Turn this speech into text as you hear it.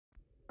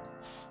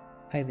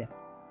Hi there,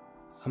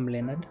 I'm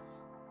Leonard,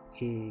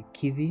 a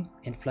Kivy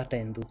and Flutter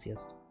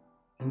enthusiast.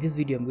 In this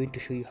video, I'm going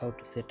to show you how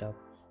to set up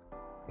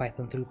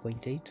Python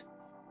 3.8,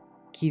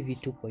 Kivy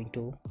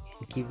 2.0,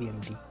 and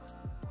KivyMD.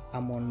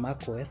 I'm on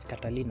macOS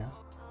Catalina,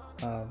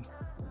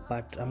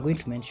 but I'm going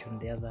to mention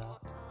the other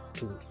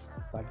tools,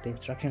 but the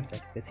instructions are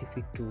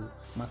specific to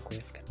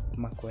macOS.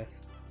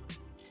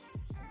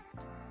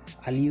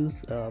 I'll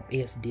use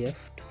asdf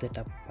to set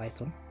up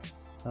Python.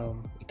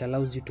 It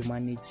allows you to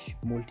manage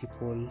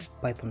multiple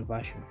Python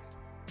versions.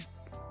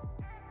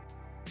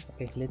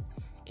 Okay,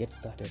 let's get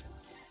started.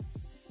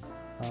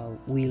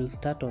 We'll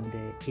start on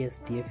the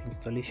asdf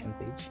installation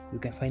page. You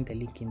can find the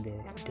link in the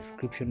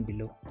description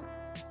below.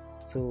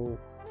 So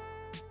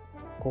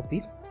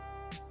copy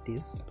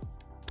this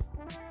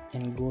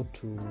and go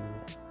to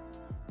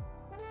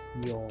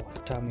your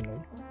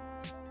terminal,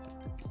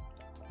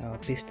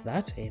 paste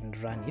that and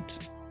run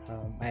it.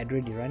 I had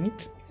already run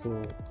it,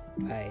 so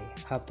I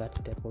have that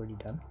step already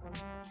done.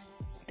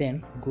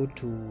 Then go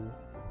to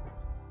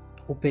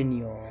open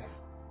your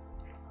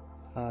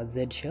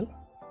Z shell.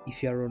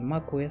 If you are on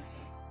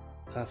macOS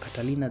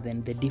Catalina,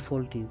 then the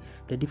default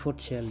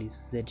shell is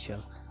Z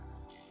shell.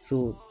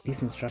 So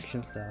these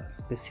instructions are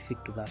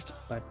specific to that.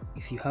 But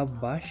if you have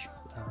bash,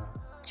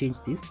 change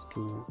this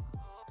to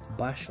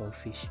bash or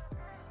fish.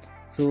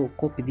 So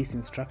copy this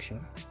instruction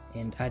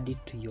and add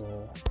it to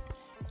your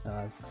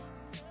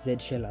Z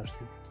shell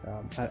RC.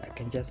 I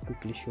can just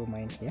quickly show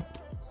mine here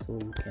so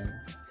you can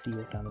see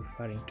what I'm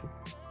referring to.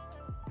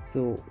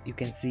 So you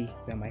can see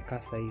where my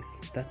cursor is.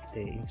 That's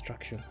the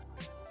instruction.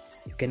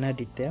 You can add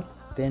it there.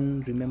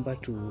 Then remember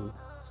to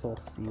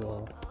source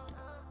your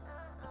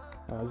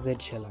Z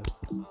shell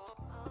RC.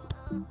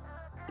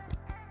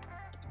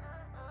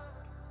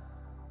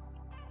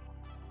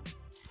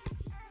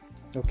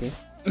 Okay.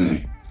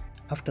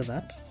 After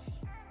that,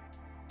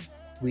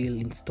 we'll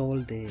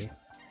install the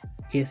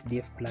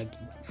asdf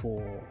plugin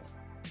for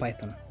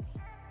Python.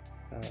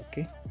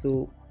 Okay,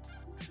 so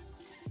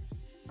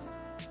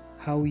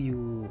how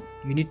you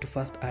need to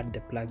first add the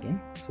plugin.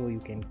 So you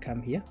can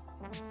come here,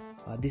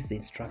 this is the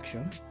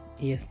instruction,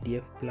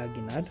 asdf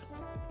plugin add,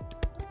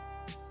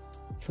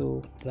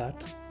 so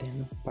that,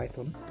 then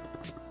Python.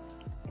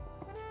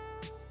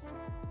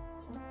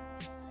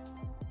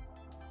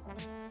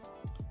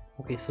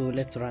 Okay, so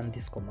let's run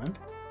this command.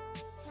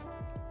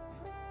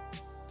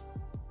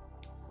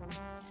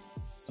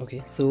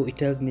 Okay, so it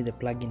tells me the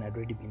plugin had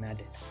already been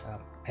added.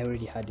 I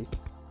already had it.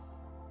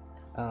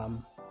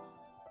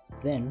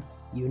 Then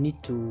you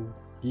need to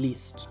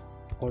list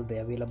all the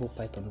available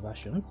Python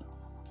versions.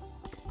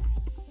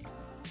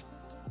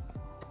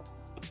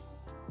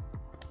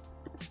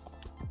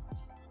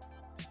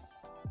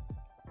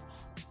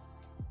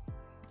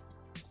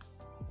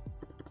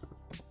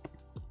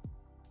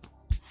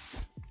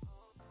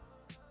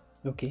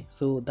 Okay,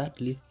 so that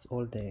lists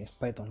all the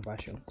Python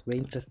versions. We're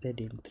interested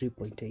in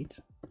 3.8.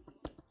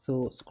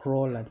 So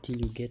scroll until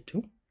you get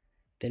to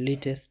the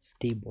latest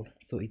stable.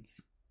 So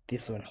it's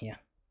this one here,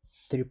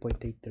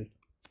 3.83.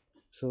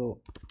 So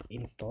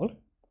install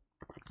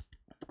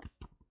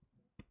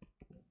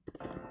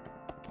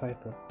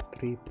Python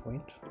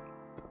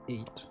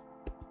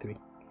 3.83.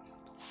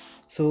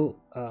 So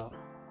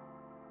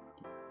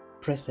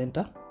press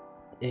enter,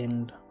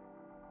 and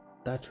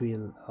that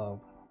will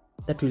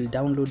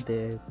download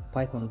the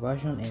Python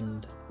version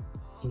and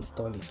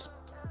install it.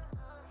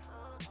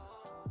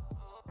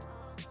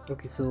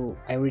 Okay, so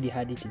I already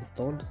had it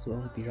installed, so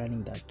I'll be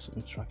running that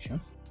instruction.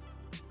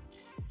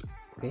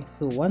 Okay,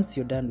 so once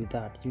you're done with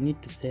that, you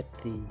need to set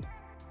the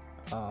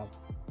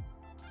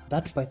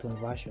that Python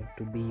version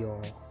to be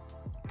your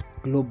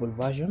global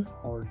version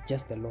or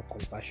just the local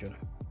version.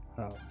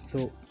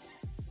 So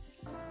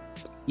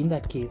in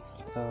that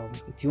case,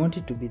 if you want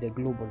it to be the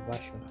global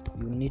version,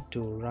 you need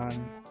to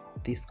run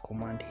this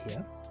command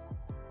here.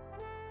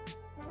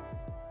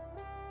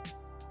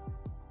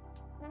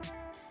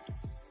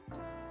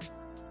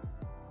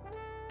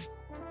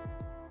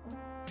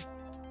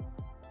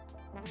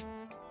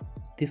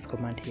 This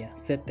command here,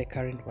 set the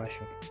current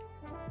version.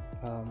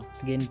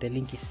 Again, the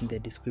link is in the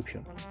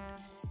description.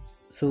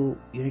 So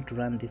you need to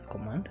run this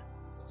command,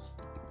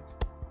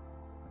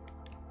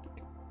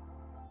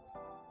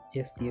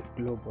 asdf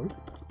global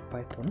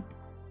Python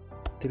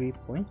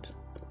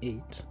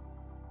 3.83.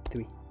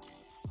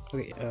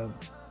 Okay,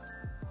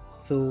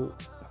 so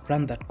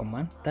run that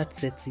command. That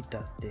sets it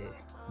as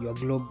your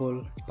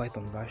global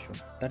Python version.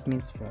 That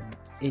means from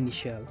any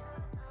shell,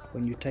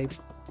 when you type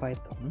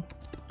Python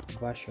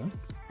version,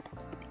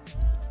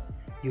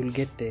 you'll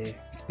get the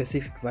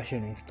specific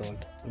version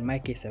installed. In my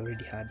case, I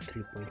already had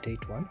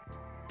 3.81,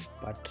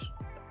 but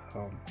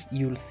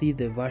you'll see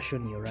the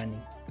version you're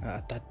running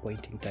at that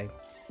point in time.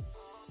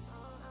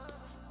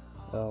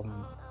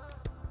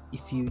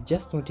 If you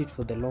just want it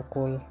for the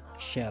local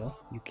shell,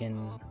 you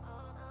can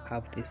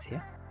have this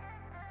here.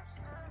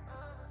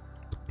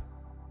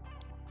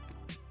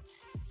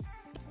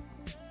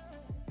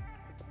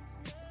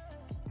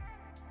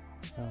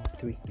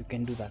 3, you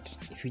can do that.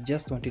 If you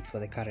just want it for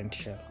the current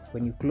shell,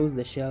 when you close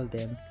the shell,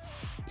 then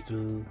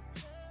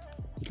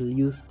it'll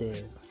use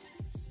the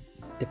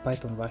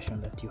Python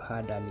version that you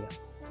had earlier.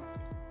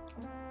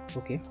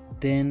 Okay,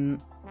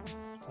 then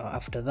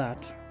after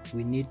that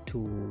we need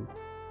to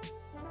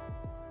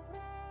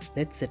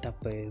let's set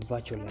up a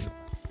virtual env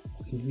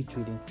in which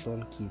we'll install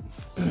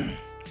Kivy.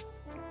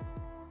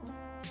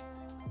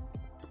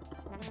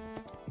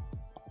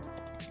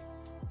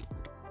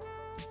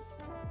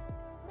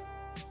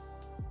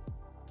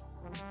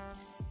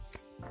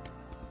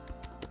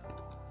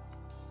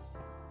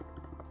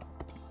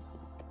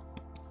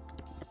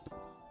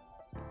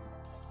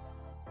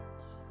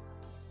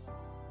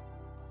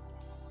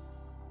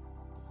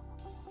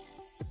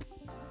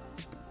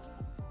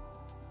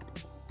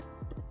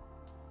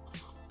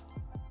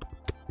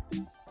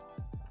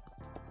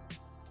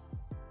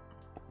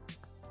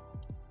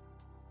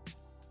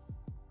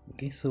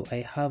 Okay, so I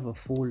have a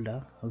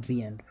folder of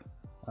VEnv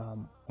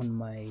on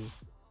my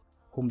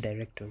home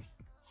directory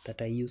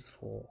that I use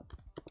for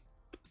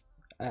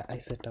I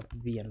set up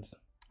VMs,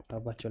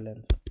 virtual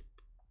envs.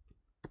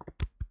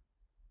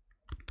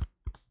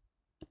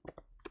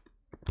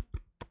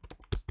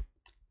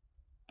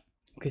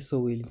 Okay, so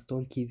we'll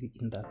install Kivy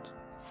in that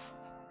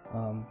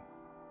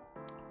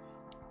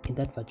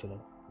virtual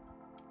env.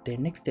 The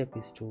next step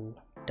is to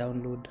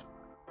download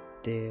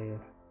the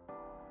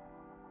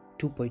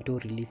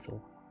 2.0 release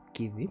of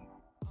Kivy.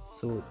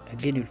 So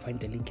again, you'll find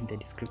the link in the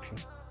description.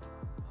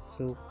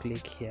 So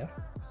click here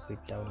so it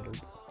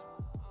downloads.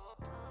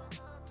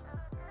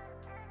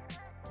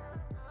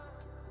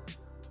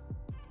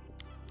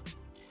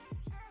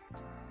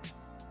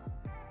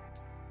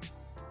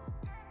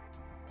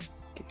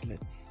 Okay,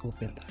 let's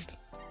open that.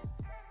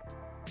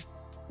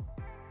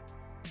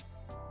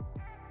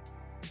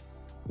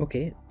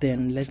 Okay,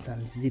 then let's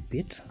unzip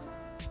it.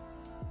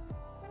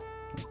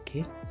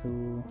 Okay,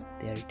 so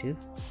there it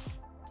is.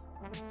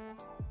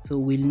 So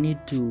we'll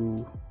need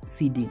to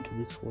cd into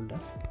this folder.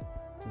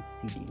 Let's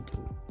cd into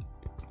it.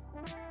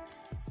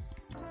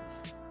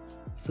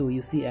 So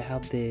you see I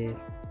have the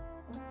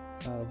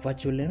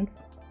virtual env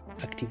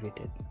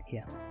activated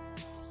here.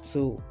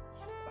 So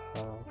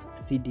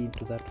cd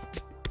into that.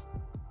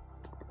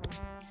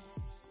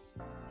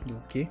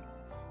 Okay.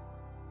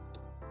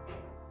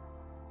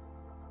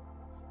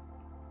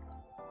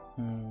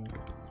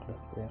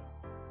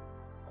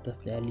 That's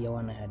the earlier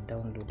one I had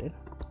downloaded.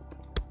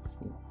 Let's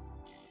see.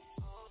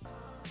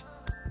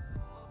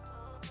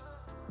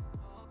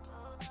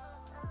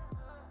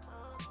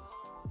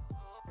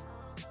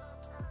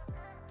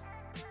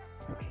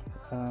 Okay,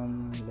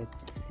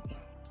 let's see.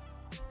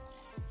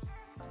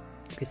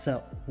 Okay,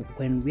 so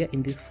when we are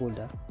in this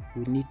folder,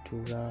 we need to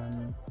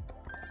run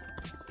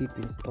pip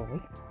install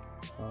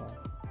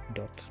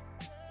dot.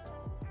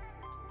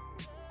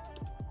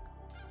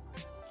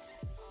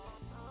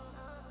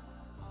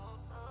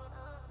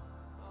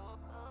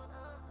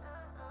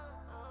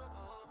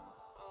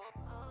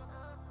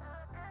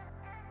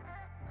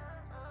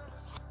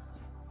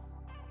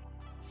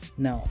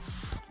 Now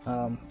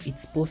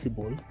it's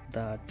possible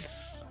that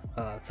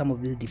some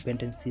of these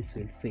dependencies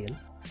will fail.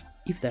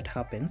 If that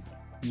happens,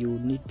 you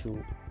need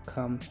to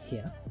come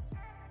here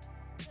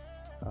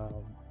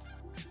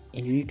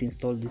and you need to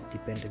install these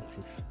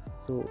dependencies.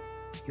 So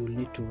you will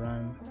need to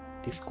run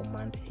this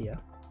command here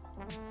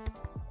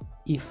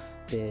if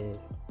the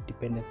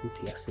dependencies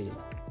here fail.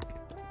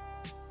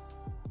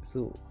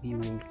 So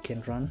you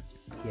can run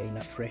here in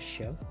a fresh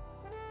shell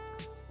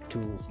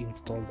to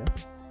install them.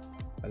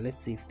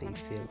 Let's see if they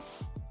fail.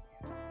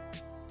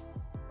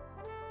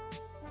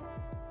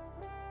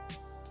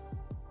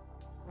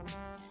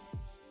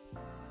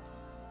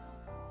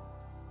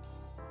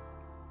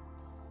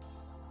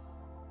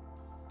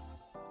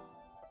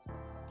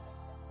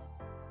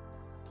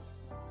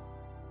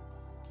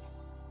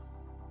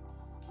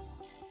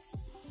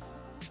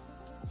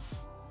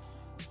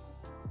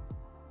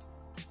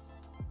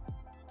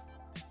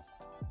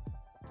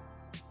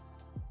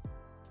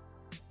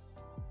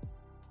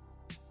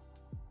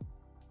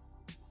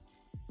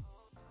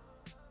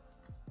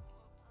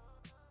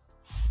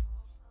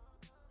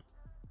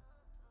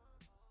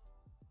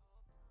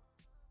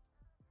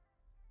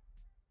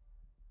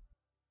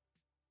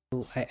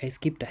 So I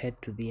skipped ahead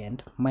to the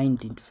end. Mine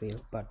didn't fail,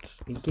 but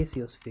in case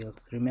yours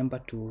fails, remember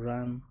to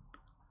run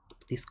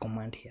this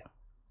command here.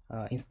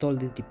 Install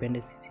these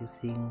dependencies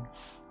using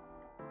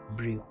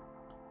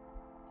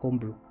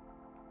homebrew,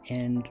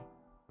 and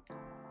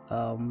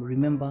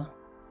remember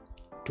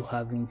to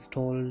have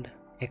installed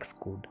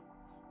Xcode.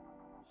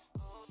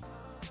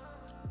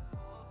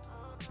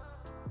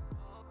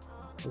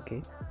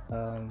 Okay.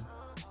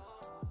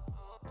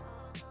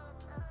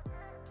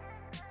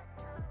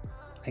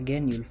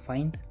 Again, you'll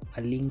find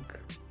a link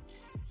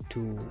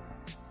to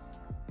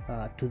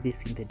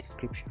this in the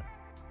description.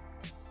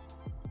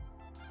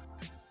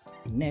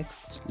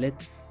 Next,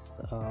 let's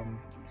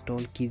install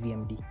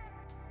KivyMD.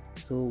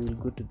 So we'll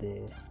go to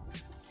the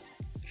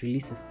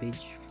releases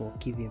page for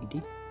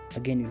KivyMD.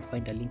 Again, you'll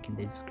find a link in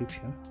the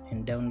description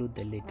and download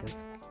the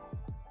latest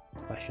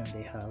version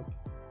they have.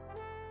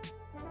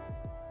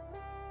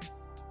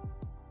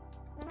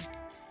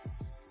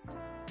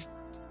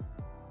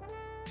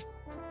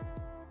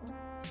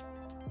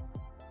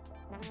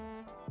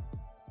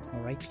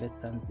 Alright,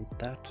 let's unzip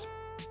that.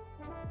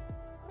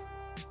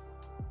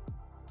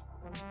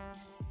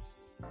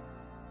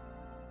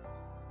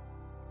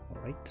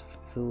 Alright,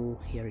 so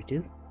here it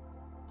is.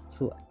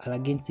 So I'll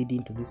again cd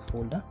into this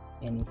folder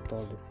and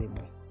install the same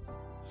way.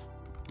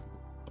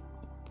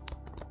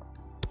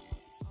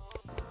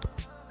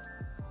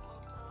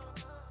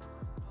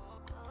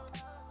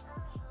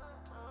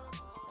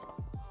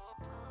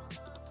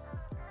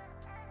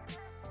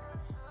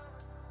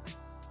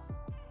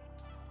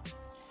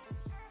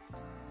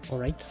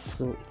 Alright,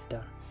 so it's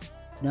done.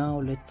 Now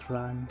let's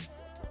run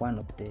one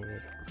of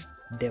the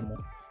demo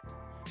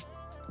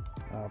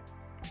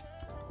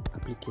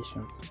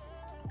applications.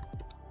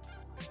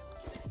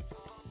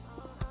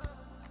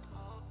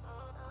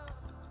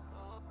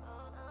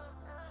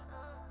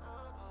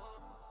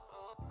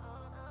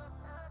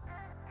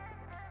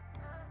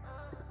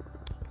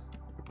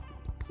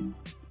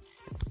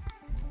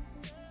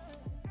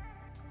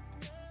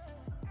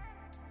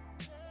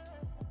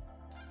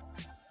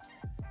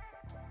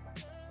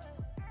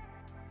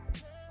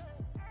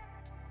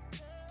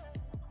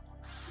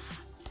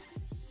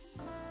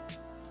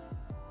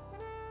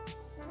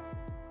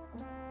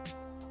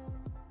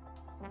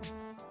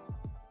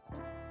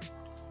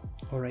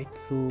 Alright,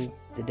 so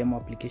the demo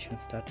application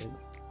started.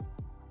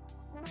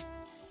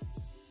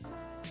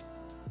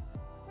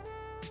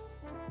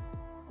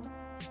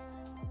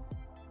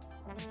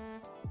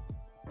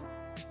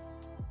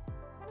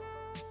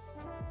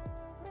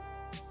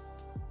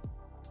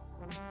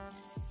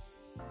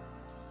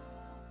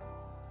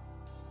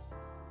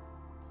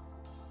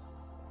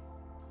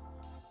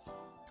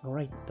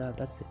 Alright,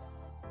 that's it.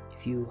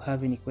 If you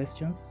have any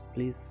questions,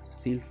 please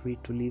feel free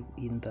to leave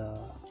in the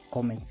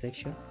comment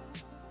section.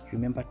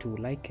 Remember to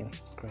like and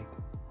subscribe.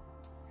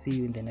 See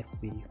you in the next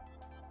video.